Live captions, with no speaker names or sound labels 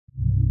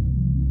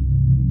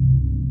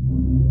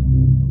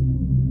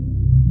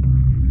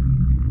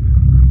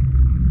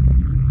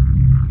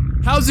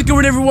How's it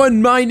going,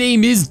 everyone? My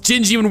name is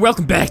Gingium and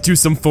welcome back to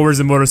some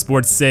Forza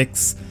Motorsport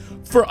 6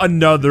 for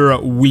another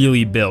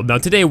wheelie build. Now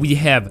today we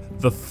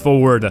have the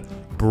Ford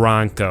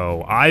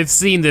Bronco. I've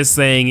seen this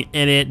thing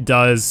and it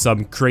does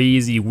some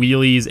crazy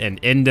wheelies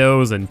and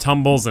endos and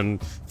tumbles and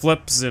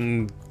flips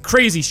and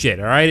crazy shit,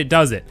 alright? It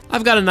does it.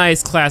 I've got a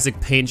nice classic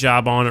paint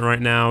job on it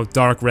right now.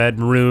 Dark red,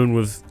 maroon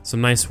with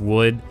some nice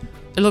wood.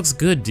 It looks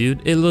good,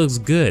 dude. It looks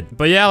good.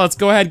 But yeah, let's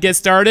go ahead and get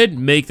started.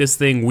 Make this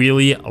thing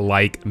wheelie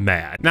like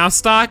mad. Now,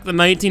 stock, the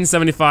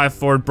 1975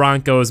 Ford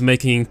Bronco is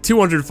making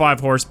 205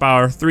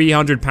 horsepower,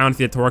 300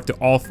 pound-feet of torque to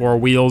all four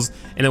wheels,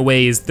 and it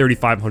weighs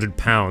 3,500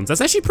 pounds.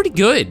 That's actually pretty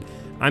good.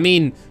 I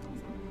mean,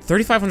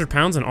 3,500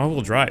 pounds in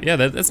all-wheel drive. Yeah,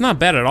 that's not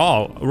bad at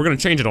all. We're gonna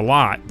change it a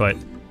lot, but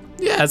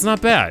yeah, it's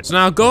not bad. So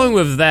now going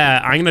with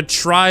that, I'm gonna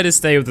try to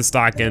stay with the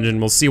stock engine.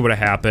 We'll see what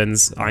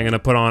happens. I'm gonna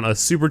put on a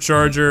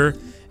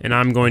supercharger, and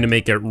I'm going to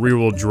make it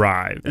rear-wheel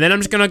drive. And then I'm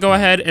just gonna go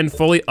ahead and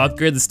fully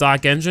upgrade the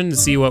stock engine to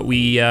see what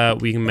we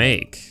can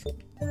make.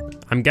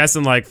 I'm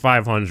guessing like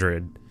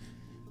 500,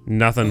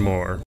 nothing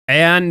more.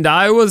 And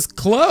I was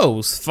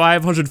close,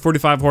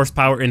 545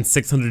 horsepower and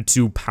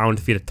 602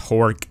 pound-feet of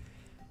torque.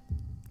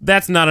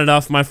 That's not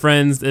enough, my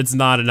friends, it's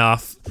not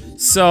enough.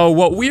 So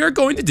what we are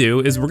going to do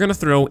is we're gonna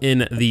throw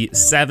in the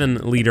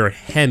 7-liter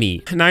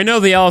Hemi. Now I know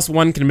the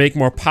LS1 can make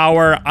more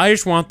power, I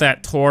just want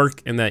that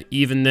torque and that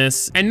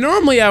evenness. And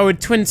normally I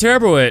would twin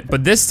turbo it,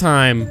 but this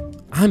time,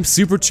 I'm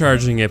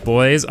supercharging it,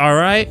 boys, all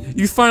right?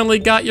 You finally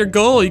got your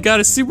goal, you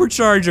got a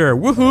supercharger,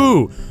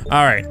 woohoo!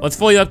 All right, let's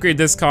fully upgrade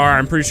this car.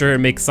 I'm pretty sure it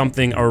makes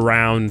something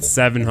around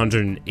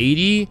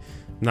 780.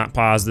 Not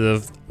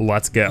positive,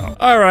 let's go.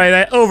 All right,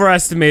 I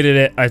overestimated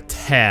it a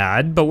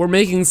tad, but we're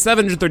making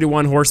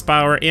 731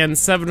 horsepower and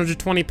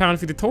 720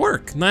 pound-feet of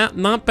torque.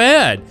 Not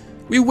bad.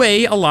 We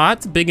weigh a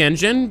lot, big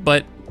engine,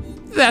 but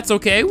that's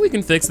okay. We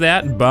can fix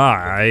that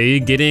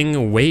by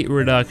getting weight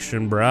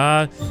reduction,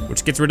 brah,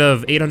 which gets rid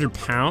of 800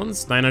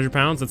 pounds, 900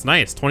 pounds, that's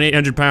nice,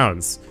 2,800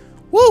 pounds.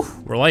 Woo,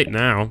 we're light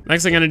now.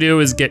 Next thing I'm gonna do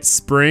is get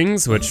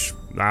springs, which,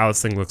 wow,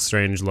 this thing looks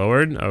strange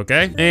lowered,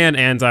 okay. And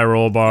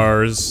anti-roll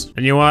bars.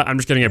 And you know what, I'm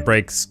just gonna get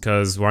brakes,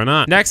 cause why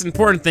not? Next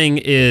important thing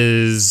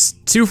is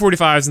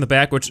 245s in the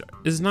back, which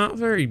is not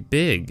very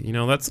big. You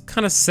know, that's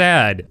kind of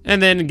sad.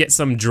 And then get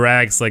some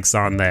drag slicks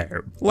on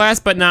there.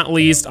 Last but not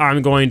least,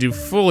 I'm going to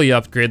fully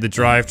upgrade the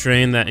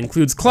drivetrain. That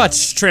includes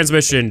clutch,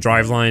 transmission,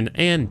 driveline,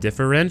 and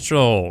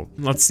differential.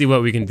 Let's see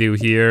what we can do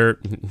here.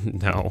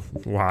 No,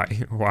 why?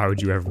 Why would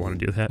you ever want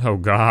to do that? Oh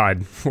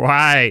God,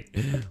 why?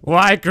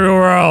 Why, Crew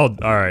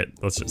World? All right,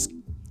 let's just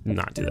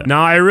not do that.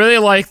 Now, I really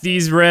like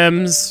these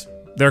rims.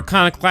 They're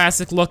kind of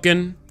classic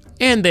looking,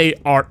 and they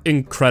are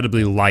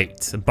incredibly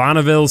light.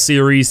 Bonneville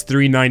Series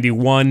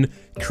 391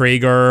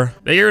 Krager.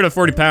 They get rid of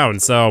 40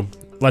 pounds, so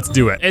let's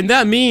do it. And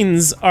that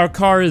means our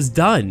car is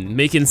done,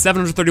 making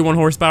 731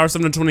 horsepower,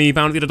 720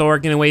 pound-feet of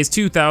torque, and it weighs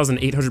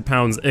 2,800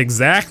 pounds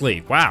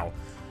exactly. Wow,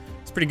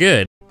 it's pretty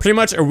good. Pretty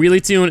much a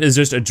wheelie tune is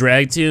just a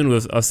drag tune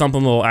with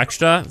something a little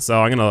extra. So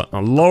I'm gonna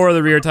lower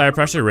the rear tire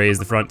pressure, raise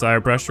the front tire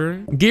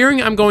pressure.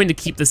 Gearing, I'm going to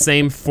keep the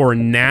same for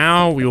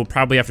now. We will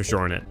probably have to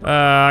shorten it.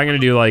 I'm gonna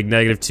do like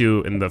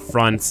 -2 in the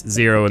front,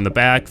 0 in the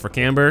back for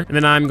camber. And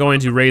then I'm going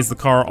to raise the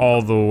car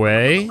all the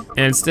way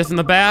and stiffen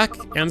the back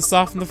and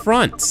soften the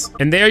front.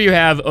 And there you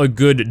have a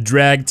good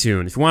drag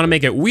tune. If you wanna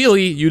make it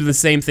wheelie, you do the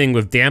same thing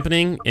with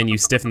dampening and you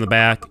stiffen the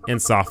back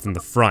and soften the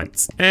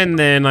front. And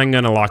then I'm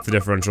gonna lock the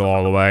differential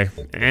all the way.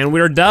 And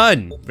we're done.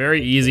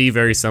 Very easy,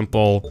 very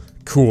simple,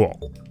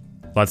 cool.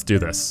 Let's do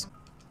this.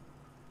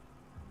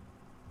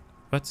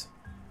 What?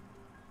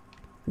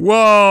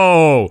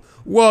 Whoa!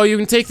 Whoa, you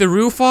can take the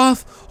roof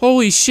off?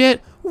 Holy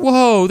shit!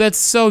 Whoa, that's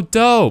so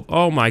dope!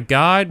 Oh my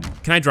God.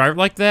 Can I drive it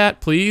like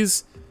that,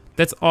 please?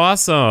 That's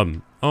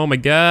awesome. Oh my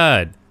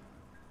God.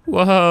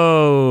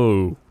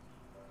 Whoa.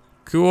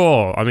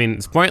 Cool. I mean,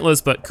 it's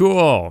pointless, but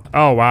cool.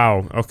 Oh,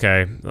 wow.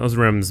 Okay. Those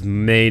rims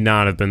may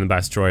not have been the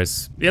best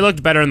choice. It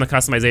looked better in the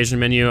customization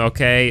menu.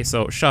 Okay,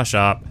 so shush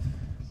up.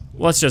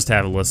 Let's just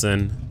have a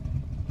listen.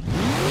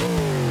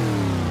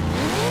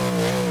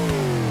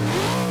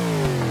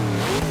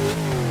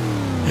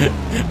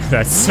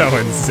 That's so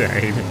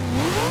insane.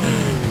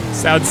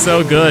 Sounds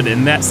so good,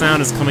 and that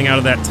sound is coming out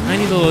of that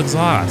tiny little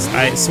exhaust.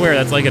 I swear,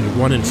 that's like a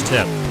 1-inch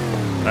tip.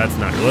 That's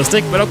not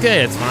realistic, but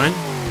okay, it's fine.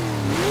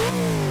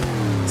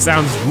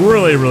 Sounds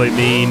really, really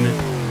mean.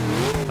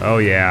 Oh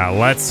yeah,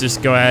 let's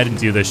just go ahead and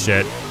do this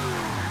shit.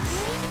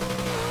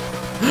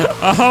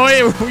 Oh,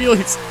 it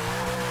wheelies.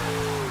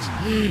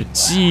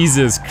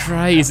 Jesus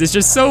Christ, it's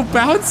just so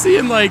bouncy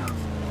and like...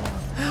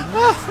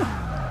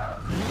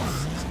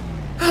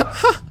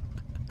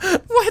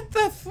 What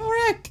the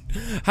frick?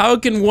 How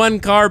can one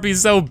car be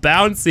so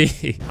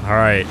bouncy? All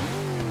right.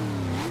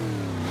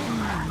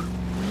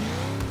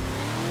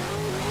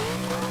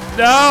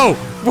 No,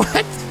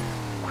 what?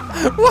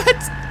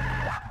 What?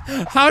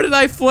 How did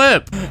I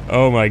flip?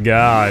 Oh my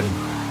God.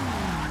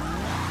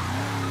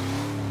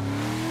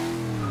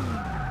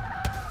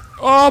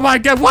 Oh my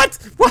God, what?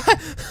 What?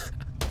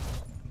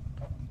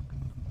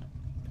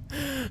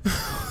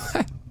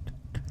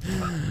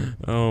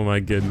 Oh my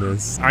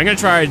goodness. I'm gonna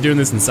try doing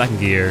this in second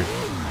gear.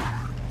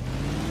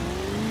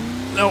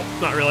 No,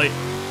 not really.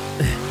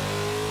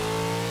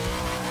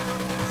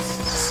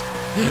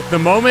 The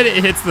moment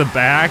it hits the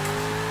back,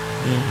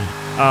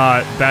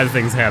 bad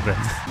things happen.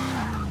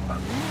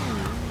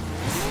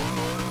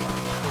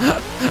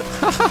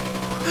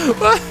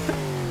 What?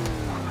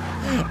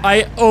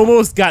 I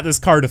almost got this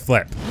car to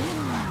flip.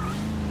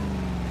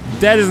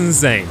 That is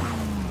insane.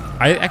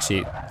 I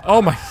actually,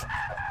 oh my.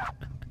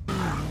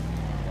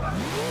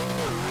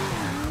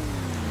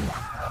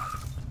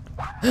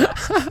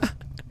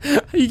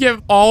 You get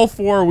all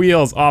 4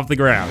 wheels off the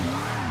ground.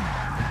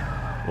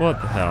 What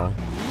the hell?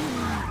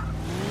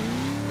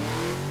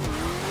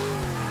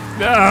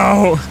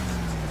 No!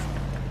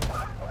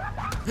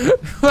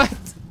 What?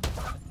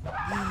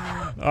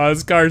 Oh,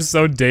 this car is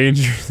so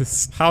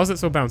dangerous. How is it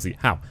so bouncy?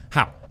 How?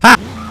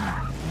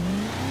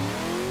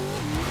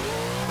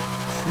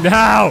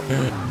 No!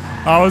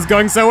 Oh, I was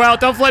going so well.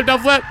 Don't flip,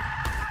 don't flip!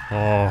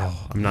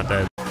 Oh, I'm not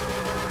dead.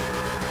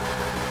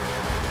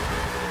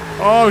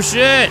 Oh,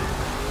 shit!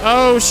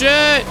 Oh,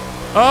 shit!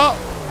 Oh!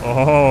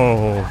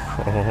 Oh.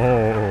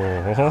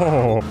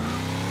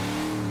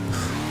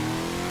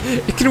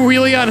 It can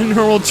wheelie on a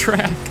normal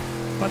track.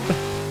 What the?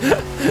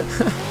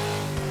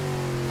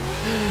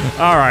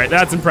 All right,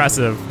 that's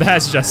impressive.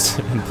 That's just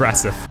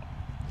impressive.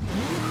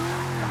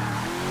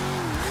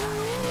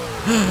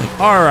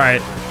 All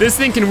right, this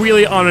thing can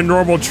wheelie on a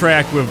normal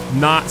track with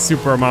not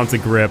super amounts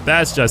of grip.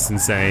 That's just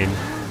insane.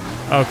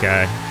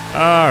 Okay,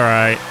 all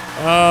right.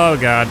 Oh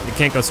God, it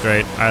can't go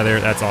straight either.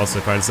 That's also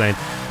quite insane.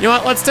 You know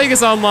what, let's take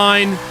this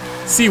online,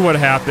 see what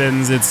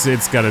happens.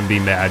 It's gonna be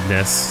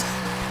madness,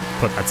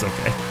 but that's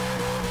okay.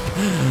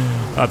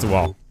 That's a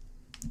wall.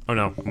 Oh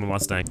no, I'm a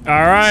Mustang.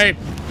 All right,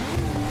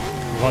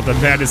 let the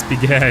madness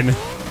begin.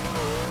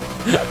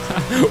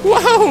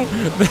 Whoa,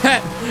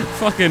 that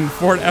fucking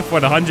Ford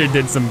F-100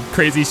 did some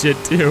crazy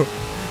shit too.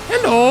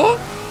 Hello.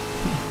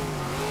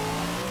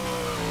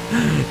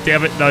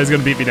 Damn it, no, he's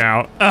gonna beat me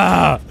now.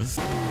 Ah.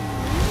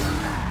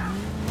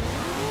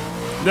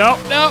 No,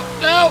 no,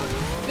 no,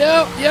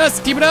 no,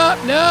 yes, keep it up,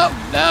 no,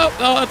 no,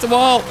 oh, that's a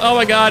wall, oh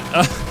my God.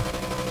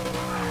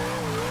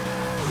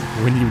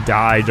 When you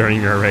die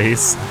during your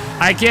race,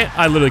 I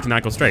literally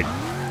cannot go straight.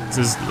 This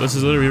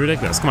is literally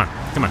ridiculous. Come on,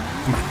 come on,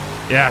 come on.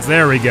 Yes,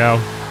 there we go.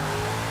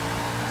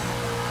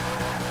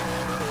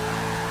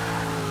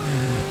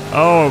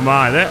 Oh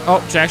my,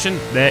 traction,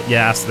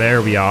 yes,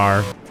 there we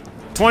are.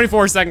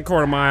 24-second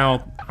quarter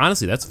mile.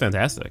 Honestly, that's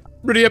fantastic.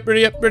 Ready up,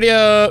 ready up, ready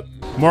up.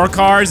 More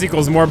cars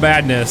equals more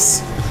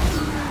badness.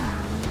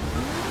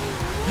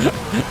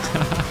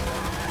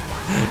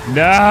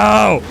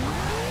 No!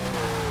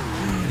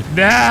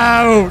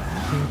 No!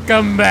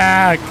 Come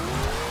back!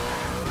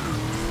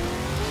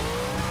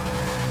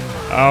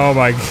 Oh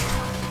my God.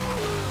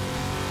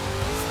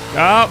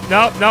 Oh,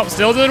 nope, nope,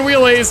 still doing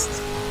wheelies.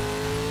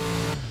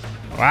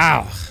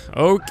 Wow,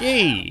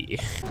 okay.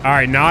 All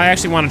right, now I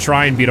actually want to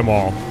try and beat them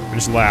all. And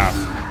just laugh.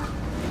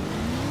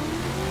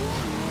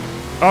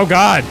 Oh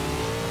God,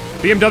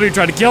 BMW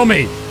tried to kill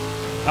me.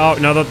 Oh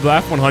no, the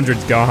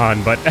F-100's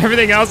gone, but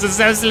everything else is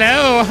so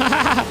slow.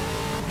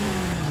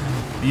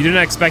 You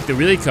didn't expect the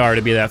wheelie car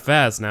to be that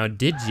fast, now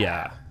did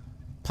ya?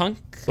 Punk?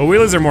 Well,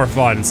 wheelies are more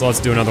fun, so let's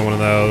do another one of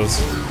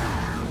those.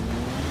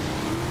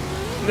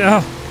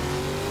 No.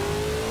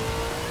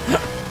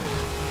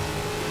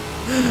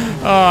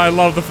 Oh, I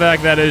love the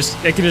fact that it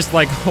can just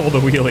like hold a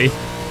wheelie.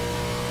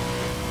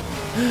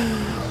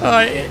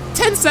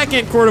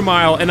 10-second quarter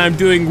mile, and I'm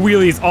doing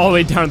wheelies all the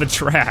way down the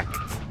track.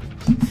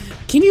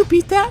 Can you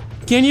beat that?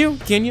 Can you?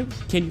 Can you?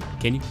 Can you?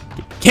 Can you?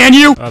 Can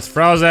you? Oh, it's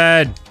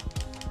frozen.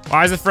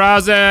 Why is it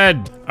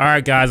frozen? All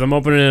right, guys, I'm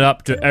opening it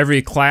up to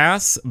every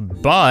class,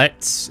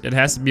 but it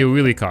has to be a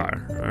wheelie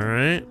car, all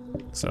right?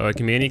 So it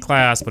can be any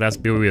class, but it has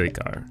to be a wheelie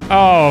car.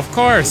 Oh, of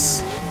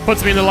course.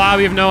 Puts me in the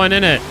lobby of no one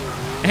in it.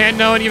 And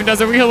no one even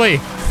does a wheelie.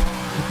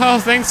 Oh,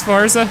 thanks,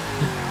 Forza.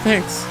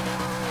 Thanks.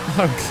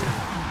 Oh,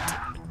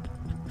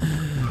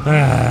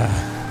 God.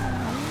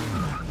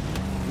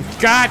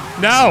 God,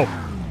 no.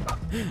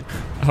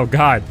 Oh,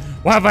 God.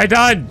 What have I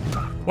done?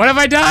 What have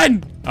I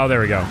done? Oh, there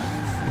we go.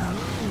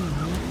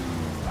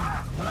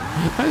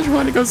 I just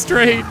want to go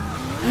straight.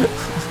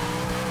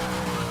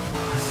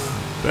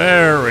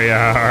 There we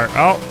are.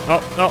 Oh,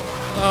 oh, oh,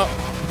 oh.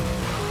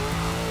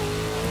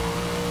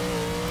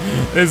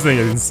 This thing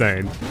is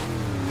insane.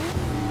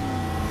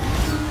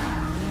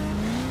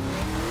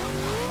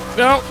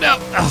 No, no.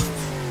 Oh.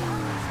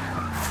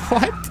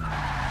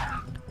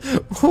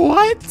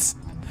 What?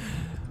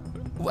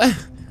 What?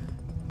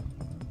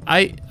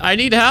 I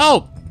need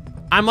help.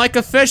 I'm like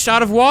a fish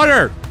out of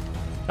water.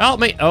 Help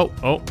me. Oh,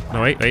 oh,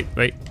 no, wait.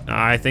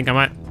 I think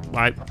I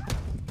might,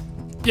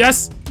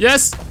 yes,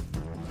 yes.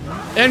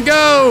 And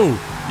go.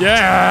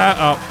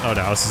 Yeah. Oh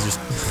no, this is just,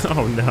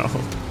 oh no.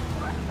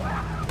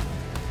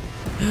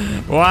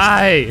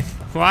 Why?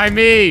 Why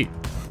me?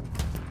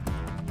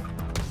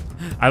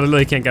 I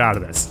literally can't get out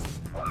of this.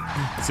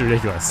 It's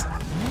ridiculous.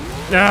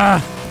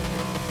 Ah.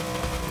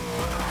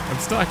 I'm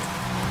stuck.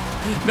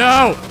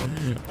 No.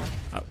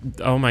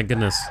 Oh my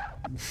goodness.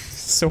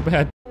 So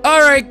bad.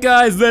 Alright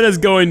guys, that is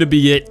going to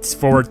be it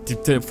for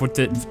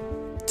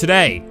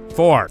today.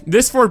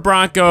 This Ford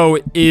Bronco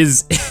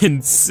is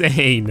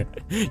insane.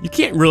 You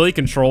can't really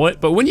control it,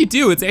 but when you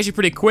do, it's actually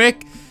pretty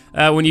quick.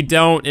 When you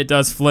don't, it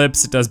does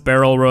flips, it does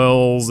barrel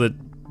rolls, it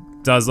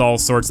does all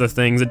sorts of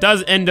things. It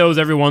does endos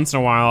every once in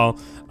a while.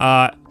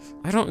 I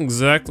don't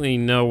exactly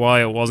know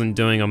why it wasn't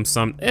doing them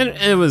and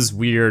it was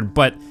weird,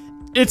 but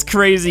it's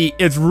crazy,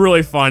 it's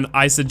really fun.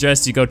 I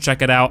suggest you go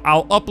check it out.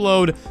 I'll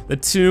upload the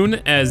tune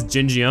as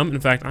Gingium.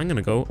 In fact, I'm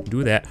gonna go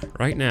do that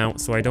right now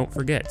so I don't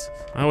forget.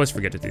 I always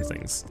forget to do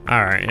things.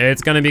 All right,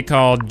 it's gonna be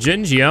called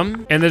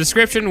Gingium, and the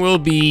description will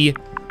be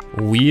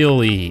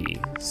Wheelie.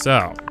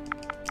 So,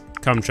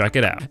 come check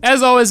it out.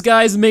 As always,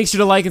 guys, make sure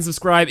to like and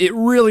subscribe. It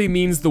really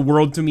means the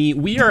world to me.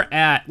 We are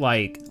at,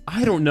 like,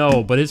 I don't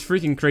know, but it's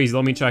freaking crazy.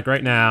 Let me check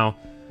right now.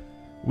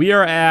 We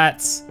are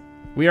at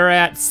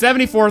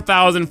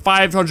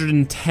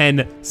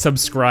 74,510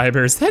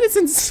 subscribers. That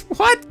is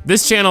what?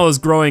 This channel is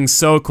growing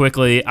so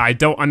quickly. I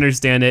don't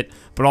understand it,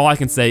 but all I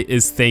can say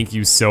is thank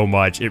you so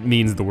much. It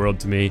means the world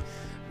to me.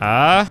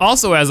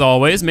 Also, as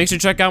always, make sure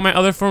to check out my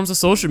other forms of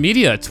social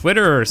media,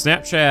 Twitter,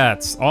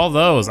 Snapchats, all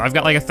those. I've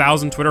got like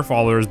 1,000 Twitter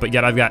followers, but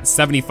yet I've got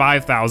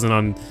 75,000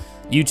 on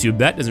YouTube.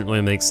 That doesn't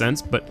really make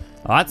sense, but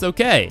that's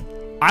okay.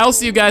 I'll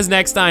see you guys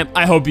next time.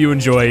 I hope you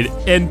enjoyed,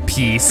 and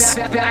peace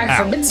out.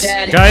 Guys,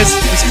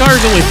 this car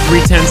is only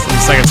 0.3 of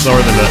a second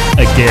slower than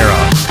a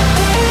Gara.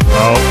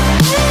 Oh.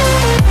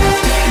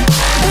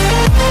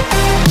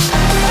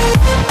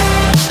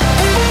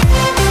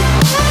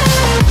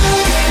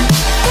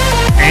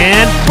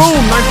 And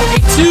boom,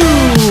 9.82.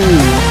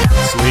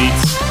 Sweet. I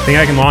think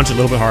I can launch a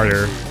little bit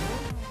harder.